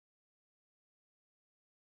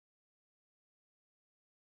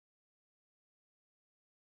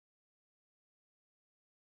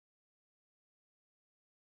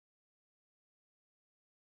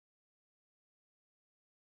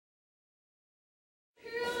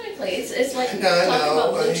exactly. It's like No, talking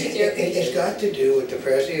about Bluetooth earpieces. It's got to do with the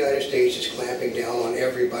President of the United States is clamping down on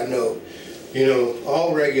everybody. No, you know,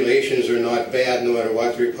 all regulations are not bad no matter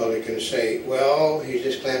what the Republicans say. Well, he's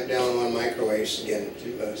just clamped down on microwaves again.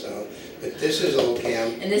 So, but this is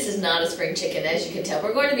Oldecam. And this is not a spring chicken, as you can tell.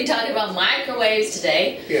 We're going to be talking about microwaves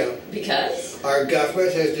today. Yeah. Because? Our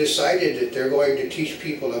government has decided that they're going to teach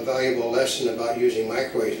people a valuable lesson about using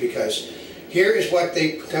microwaves, because here is what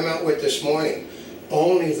they come out with this morning.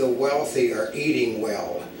 Only the wealthy are eating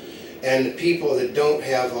well. And the people that don't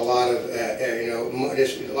have a lot of,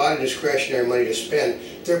 a lot of discretionary money to spend,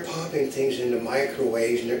 they're popping things into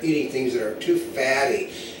microwaves and they're eating things that are too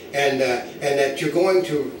fatty. And that you're going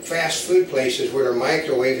to fast food places where they're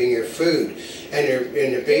microwaving your food, and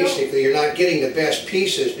they're basically you're not getting the best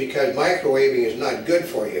pieces because microwaving is not good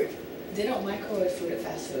for you. They don't microwave food at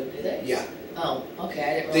fast food, do they? Yeah. Oh, okay.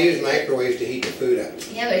 I didn't realize. They use microwaves to heat the food up.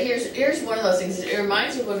 Yeah, but here's one of those things. It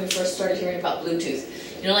reminds me of when we first started hearing about Bluetooth.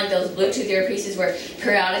 You know, like those Bluetooth earpieces where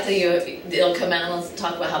periodically they'll come out and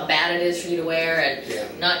talk about how bad it is for you to wear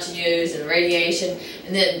and not to use, and radiation.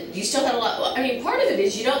 And then you still have a lot. I mean, part of it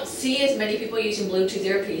is you don't see as many people using Bluetooth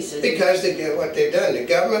earpieces. Because what they've done, the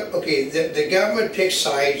government, the government picks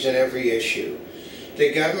sides in every issue.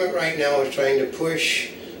 The government right now is trying to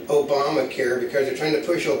push Obamacare because they're trying to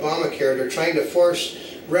push Obamacare. They're trying to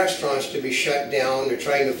force restaurants to be shut down. They're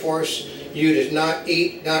trying to force you to not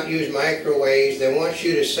use microwaves. They want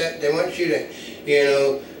you to you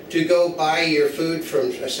know, to go buy your food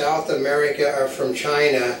from South America or from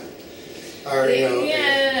China, or you know.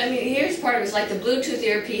 Yeah, I mean, here's part of it. It's like the Bluetooth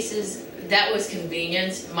earpieces. That was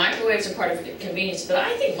convenience. Microwaves are part of convenience, but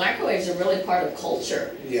I think microwaves are really part of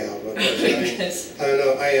culture. Yeah, because I don't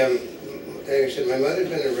know. Like I said, my mother's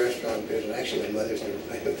been in the restaurant business. Actually, my mother's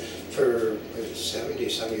been for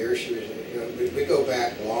 70-some years. She was, you know, we go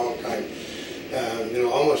back a long time. You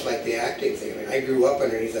know, almost like the acting thing. I mean, I grew up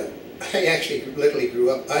underneath I actually literally grew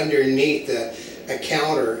up underneath a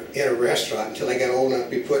counter in a restaurant until I got old enough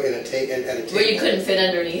to be put in at a table. Where you couldn't fit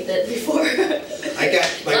underneath it before. I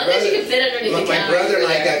got my brother. As you could fit underneath the my counter. brother and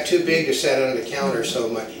I got too big to sit under the counter, so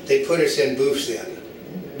they put us in booths then.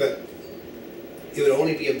 But it would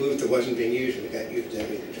only be a booth that wasn't being used when it got used.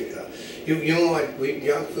 You know what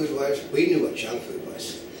junk food was? We knew what junk food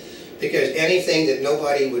was, because anything that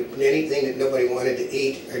nobody wanted to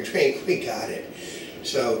eat or drink, we got it.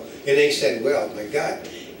 So, and they said, well, my God,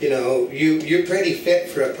 you know, you're pretty fit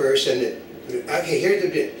for a person that. Okay, here's the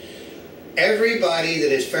deal. Everybody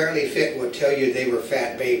that is fairly fit will tell you they were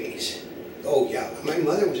fat babies. Oh yeah, my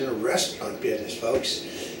mother was in a restaurant business, folks.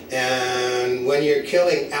 And when you're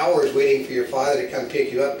killing hours waiting for your father to come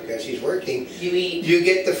pick you up because he's working, you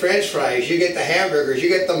get the French fries, you get the hamburgers, you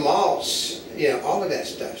get the malts, you know, all of that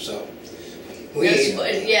stuff. So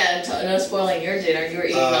no spoiling your dinner. You were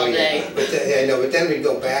eating all day. Yeah, but then we'd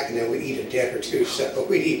go back and then we'd eat a dinner too. So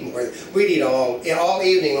we'd eat more. We'd eat all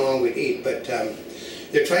evening long. We'd eat. But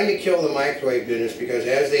they're trying to kill the microwave business because,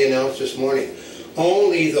 as they announced this morning,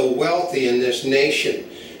 only the wealthy in this nation.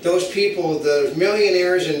 Those people, those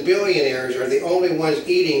millionaires and billionaires, are the only ones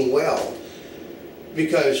eating well,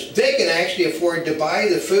 because they can actually afford to buy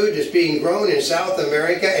the food that's being grown in South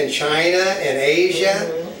America and China and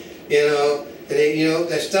Asia. You know,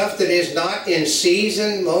 the stuff that is not in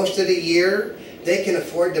season most of the year, they can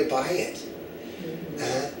afford to buy it,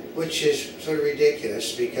 which is sort of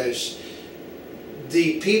ridiculous, because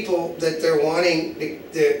the people that they're wanting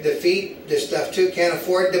to feed the stuff to can't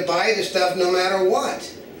afford to buy the stuff no matter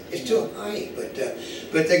what. It's too high, but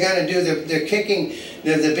they're going to do. They're kicking.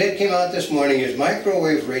 The bid came out this morning. Is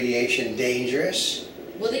microwave radiation dangerous?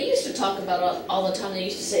 Well, they used to talk about it all the time. They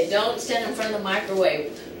used to say, "Don't stand in front of the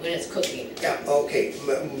microwave when it's cooking." Yeah, okay.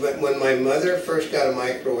 But when my mother first got a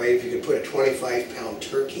microwave, you could put a 25-pound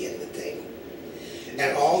turkey in the thing,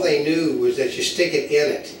 and all they knew was that you stick it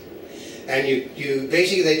in it, and you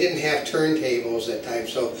basically, they didn't have turntables at that time,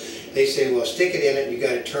 so they say, well, stick it in it, you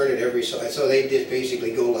got to turn it every so they just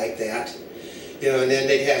basically go like that, you know, and then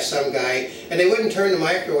they'd have some guy, and they wouldn't turn the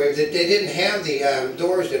microwave. They didn't have the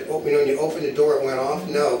doors that open, you know, when you open the door it went off.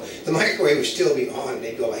 No, the microwave would still be on.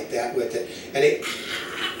 They'd go like that with it, and they.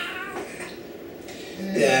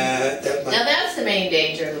 Now that's the main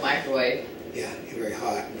danger of the microwave. Yeah, very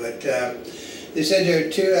hot, but. They said there are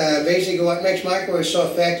two, basically what makes microwaves so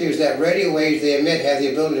effective is that radio waves they emit have the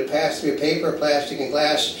ability to pass through paper, plastic, and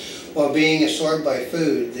glass while being absorbed by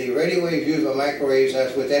food. The radio waves used by microwaves,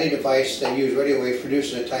 as with any device that uses radio waves,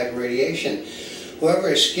 produces a type of radiation. However,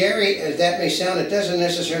 as scary as that may sound, it doesn't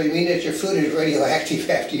necessarily mean that your food is radioactive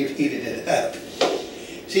after you've heated it up.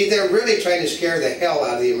 See, they're really trying to scare the hell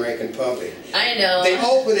out of the American public. I know. They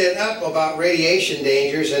open it up about radiation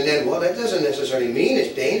dangers, and then, well, that doesn't necessarily mean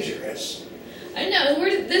it's dangerous. I know. Where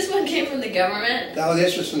did this one came from? The government? No,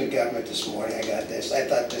 this was from the government this morning. I got this. I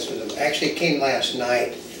thought this was actually it came last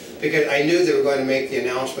night because I knew they were going to make the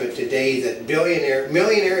announcement today that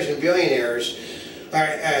millionaires and billionaires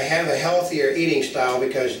have a healthier eating style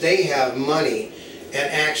because they have money and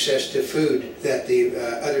access to food that the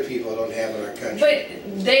other people don't have in our country.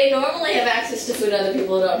 But they normally have access to food other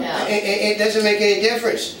people don't have. It doesn't make any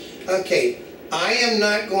difference. Okay, I am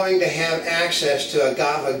not going to have access to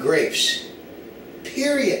agave grapes.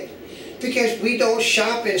 Period. Because we don't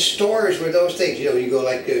shop in stores where those things, you know, you go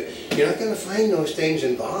like, you're not going to find those things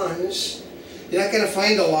in Vons. You're not going to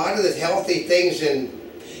find a lot of the healthy things in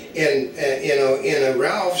a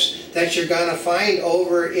Ralph's that you're going to find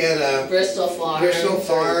over in Bristol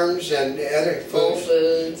Farms and other Whole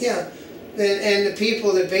Foods. Yeah. And the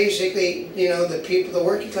people that basically, you know, the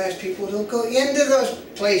working class people don't go into those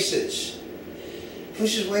places,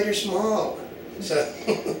 which is why they're small. So,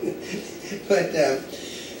 but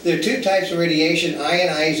there are two types of radiation,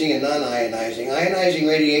 ionizing and non-ionizing. Ionizing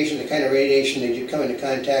radiation, the kind of radiation that you come into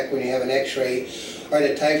contact when you have an X-ray, are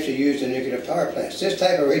the types that are used in nuclear power plants. This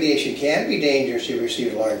type of radiation can be dangerous if you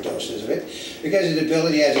receive large doses of it because its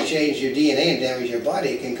ability has to change your DNA and damage your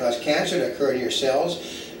body. It can cause cancer to occur in your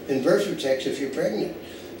cells and birth defects if you're pregnant.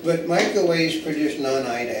 But microwaves produce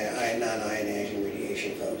non-ionizing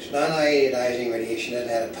radiation, folks. Non-ionizing radiation doesn't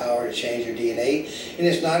have the power to change your DNA, and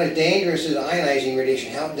it's not as dangerous as ionizing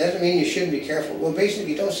radiation. How doesn't mean you shouldn't be careful. Well,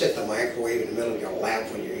 basically, don't set the microwave in the middle of your lap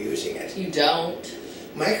when you're using it. You don't.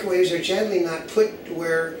 Microwaves are generally not put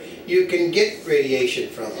where you can get radiation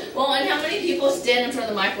from them. Well, and how many people stand in front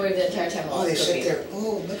of the microwave the entire time while Oh, they it's cooking? sit there.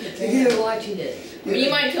 Oh, look at that. You're watching it. I mean, you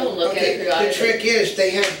might go look at it periodically. The trick is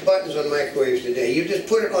they have buttons on microwaves today. You just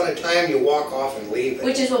put it on a time, you walk off and leave it.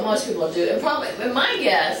 Which is what most people do. And probably, but my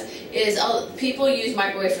guess is people use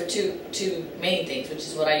microwave for two main things, which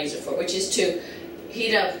is what I use it for, which is to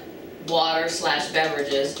heat up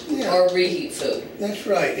water/beverages or reheat food. That's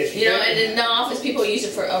right. You know, and in the office people use it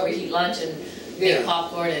for reheat lunch and make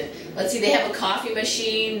popcorn and let's see, they have a coffee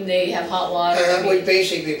machine, they have hot water. Which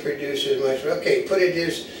basically produces much. Okay, put it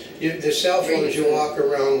this. The cell phones you walk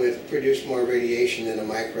around with produce more radiation than a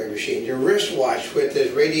microwave machine. Your wristwatch with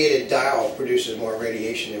this radiated dial produces more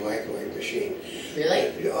radiation than a microwave machine.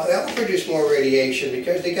 Really? That will produce more radiation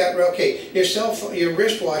because they got, okay, your cell phone, your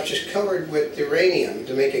wristwatch is covered with uranium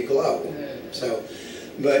to make it glow. So,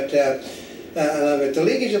 but the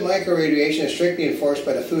leakage of microradiation is strictly enforced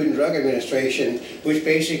by the Food and Drug Administration, which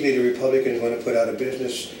basically the Republicans want to put out of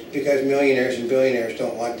business because millionaires and billionaires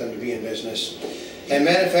don't want them to be in business. And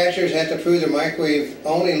manufacturers have to prove their microwave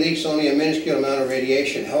only leaks only a minuscule amount of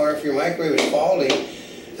radiation. However, if your microwave is faulty,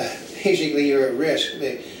 basically you're at risk.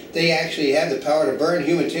 They actually have the power to burn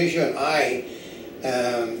human tissue and eye.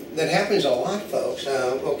 That happens a lot, folks.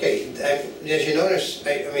 Okay, as you notice,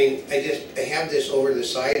 I have this over the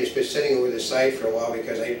side. It's been sitting over the side for a while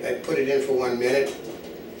because I put it in for 1 minute,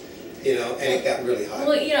 you know, and it got really hot.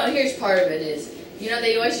 Well, you know, here's part of it is, you know,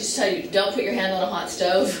 they always just tell you, don't put your hand on a hot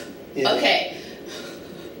stove. Yeah. Okay.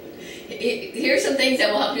 Here's some things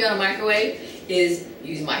that will help you on a microwave is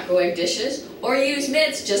use microwave dishes or use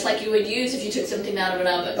mitts just like you would use if you took something out of an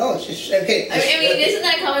oven. Oh, it's just, okay. I mean, isn't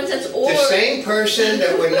that common sense? Or the same person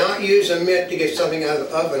that would not use a mitt to get something out of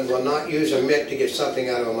the oven will not use a mitt to get something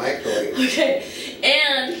out of a microwave. Okay,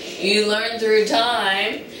 and you learn through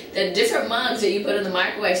time that different mugs that you put in the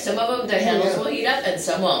microwave, some of them, their handles will heat up and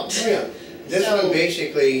some won't. Oh, yeah. This one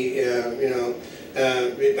basically, you know,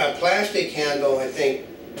 a plastic handle, I think,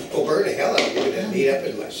 will burn the hell out of you. It doesn't heat up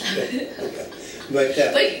as much. But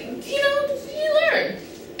you know, you learn.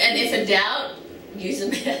 And if in doubt, use a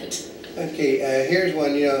mitt. Okay, here's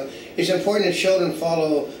one. You know, it's important that children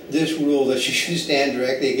follow this rule that you should stand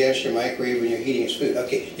directly against your microwave when you're heating its food.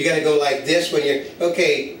 Okay, you got to go like this when you're.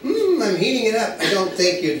 Okay, I'm heating it up. I don't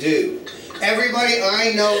think you do. Everybody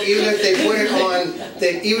I know, even if they put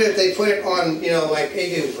it on, you know, like they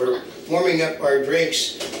do for warming up our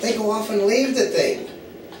drinks, they go off and leave the thing.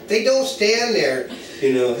 They don't stand there,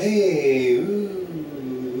 you know, hey,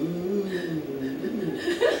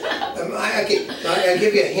 I'll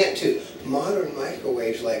give you a hint too. Modern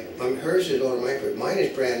microwaves, like hers is on a microwave, mine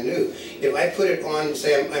is brand new. If I put it on,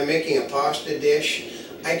 say I'm making a pasta dish,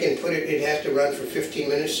 I can put it, it has to run for 15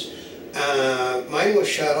 minutes. Mine will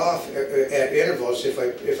shut off at intervals if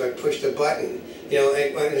I push the button. You know,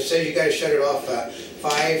 and it says you got to shut it off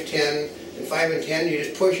 5, 10, and 5 and 10. You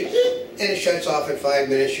just push it, and it shuts off in 5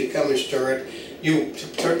 minutes. You come and stir it. You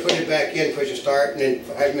put it back in, push a start, and then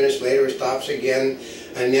 5 minutes later it stops again.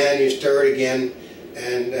 and then you stir it again,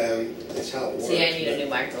 and that's how it works. See, I need a new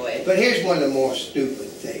microwave. But here's one of the more stupid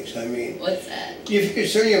things. I mean, what's that? If you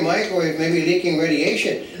concern your microwave maybe leaking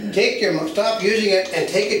radiation, stop using it and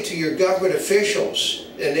take it to your government officials,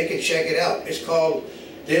 and they can check it out. It's called,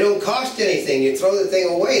 they don't cost anything. You throw the thing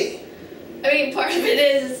away. I mean, part of it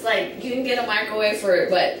is, it's like, you can get a microwave for,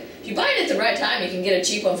 but if you buy it at the right time, you can get a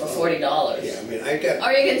cheap one for $40. Yeah, I mean, I got...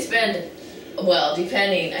 Or you can spend, well,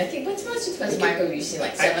 depending, I think, what's the most expensive microwave you've seen,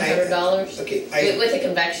 like $700? Okay. With a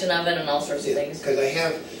convection oven and all sorts of things. Because I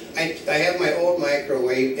have my old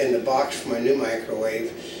microwave in the box for my new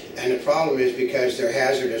microwave, and the problem is because they're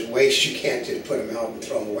hazardous waste, you can't just put them out and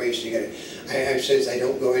throw them away, so you gotta... Since I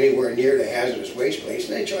don't go anywhere near the hazardous waste place,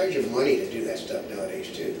 and they charge you money to do that stuff nowadays,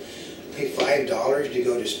 too. Pay $5 to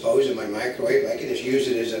go dispose of my microwave. I can just use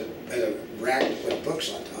it as a rack to put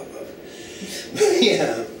books on top of.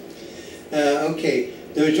 Yeah. Okay.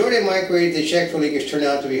 The majority of microwaves that check for leakage turn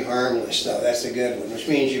out to be harmless, though. That's a good one, which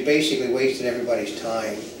means you basically wasted everybody's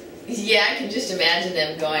time. Yeah, I can just imagine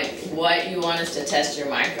them going, "What, you want us to test your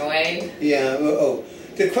microwave?" Yeah.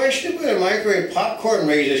 The question of whether microwave popcorn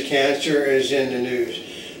raises cancer is in the news.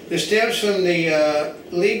 The stems from the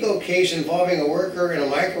legal case involving a worker in a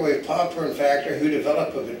microwave popcorn factory who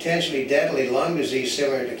developed a potentially deadly lung disease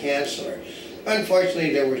similar to cancer.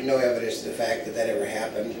 Unfortunately, there was no evidence of the fact that ever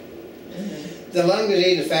happened. Mm-hmm. The lung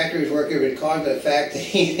disease the factory was working with caused by the fact that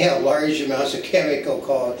he inhaled large amounts of chemical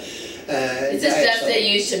called it's the stuff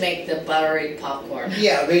they use to make the buttery popcorn.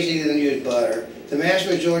 Yeah, basically they use butter. The vast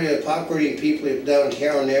majority of the popcorn eating people don't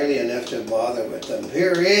care nearly enough to bother with them.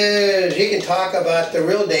 He can talk about the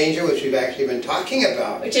real danger, which we've actually been talking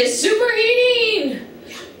about. Which is superheating!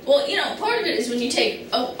 Well, you know, part of it is when you take,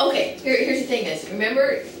 here's the thing is,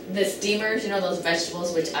 remember the steamers, you know, those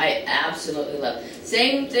vegetables, which I absolutely love.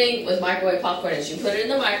 Same thing with microwave popcorn is you put it in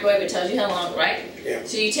the microwave, it tells you how long, right? Yeah.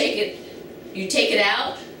 So you take it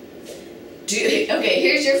out. Okay,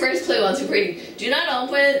 here's your first clue on superheating. Do not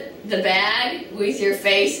open the bag with your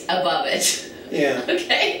face above it. Yeah.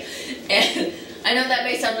 Okay? And I know that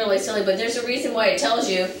may sound really silly, but there's a reason why it tells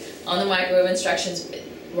you on the microwave instructions,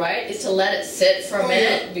 right? Is to let it sit for a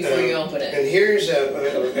minute before you open it. And here's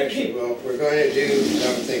actually, well, we're going to do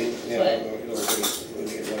something. You know, we'll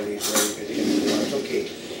get one of these ready because you get the marks. Okay.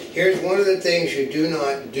 Here's one of the things you do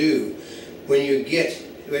not do when you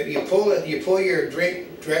pull your drink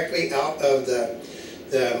directly out of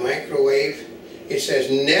the microwave. It says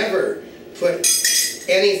never put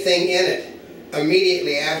anything in it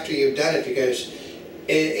immediately after you've done it because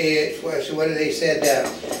what do they said?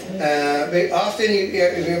 Often you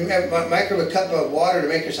microwave a cup of water to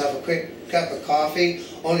make yourself a quick cup of coffee,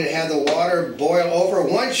 only to have the water boil over.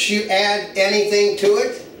 Once you add anything to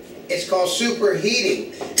it, it's called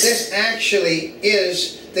superheating. This actually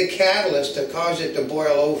is the catalyst to cause it to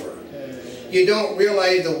boil over. You don't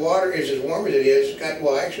realize the water is as warm as it is.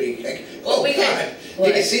 Well, actually, God,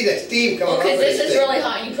 you can see the steam coming off of this thing. is really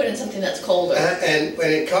hot. You put in something that's colder. And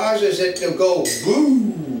when it causes it to go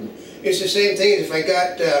boom, it's the same thing as if I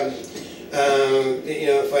got, you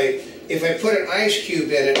know, if I put an ice cube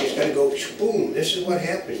in it, it's going to go boom. This is what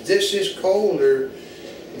happens. This is colder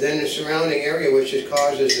than the surrounding area, which just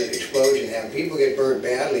causes the explosion to happen. People get burned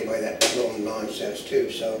badly by that little nonsense too.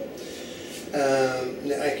 So,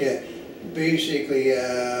 basically,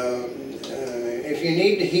 if you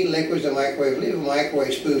need to heat liquids in the microwave, leave a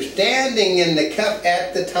microwave spoon standing in the cup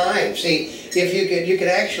at the time. See, if you could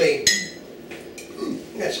actually,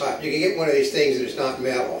 that's hot. You can get one of these things that is not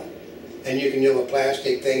metal, and you can do a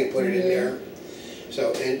plastic thing and put it in there.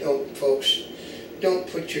 So, and folks, don't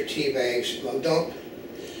put your tea bags. Well, don't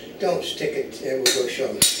stick it. We'll go show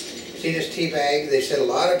them. See this tea bag? They said a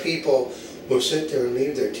lot of people will sit there and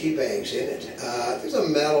leave their tea bags in it. There's a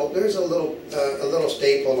little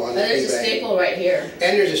staple on the tea bag. There's a staple right here.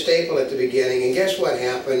 And there's a staple at the beginning, and guess what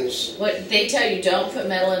happens? What, they tell you don't put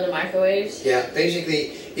metal into microwaves? Yeah,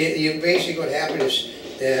 basically what happens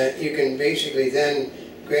is you can basically then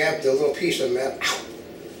grab the little piece of metal.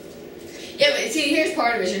 Yeah, but see, here's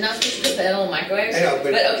part of it. You're not supposed to put metal in microwaves. I know,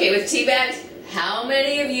 but okay, with tea bags, how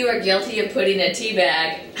many of you are guilty of putting a tea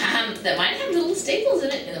bag that might have little staples in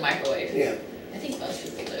it in the microwave? Yeah. I think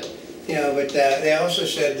most people do. Yeah, but they also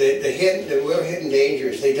said that the real hidden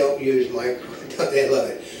dangers, they don't use microwaves. They love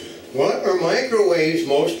it. What are microwaves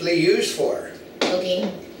mostly used for? Cooking,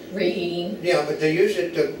 reheating. Yeah, but they use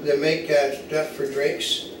it to make stuff for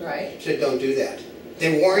drinks. Right. So don't do that.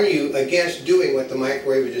 They warn you against doing what the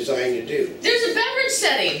microwave is designed to do. There's a beverage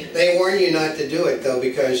setting. They warn you not to do it, though,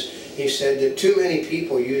 because he said that too many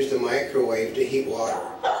people use the microwave to heat water.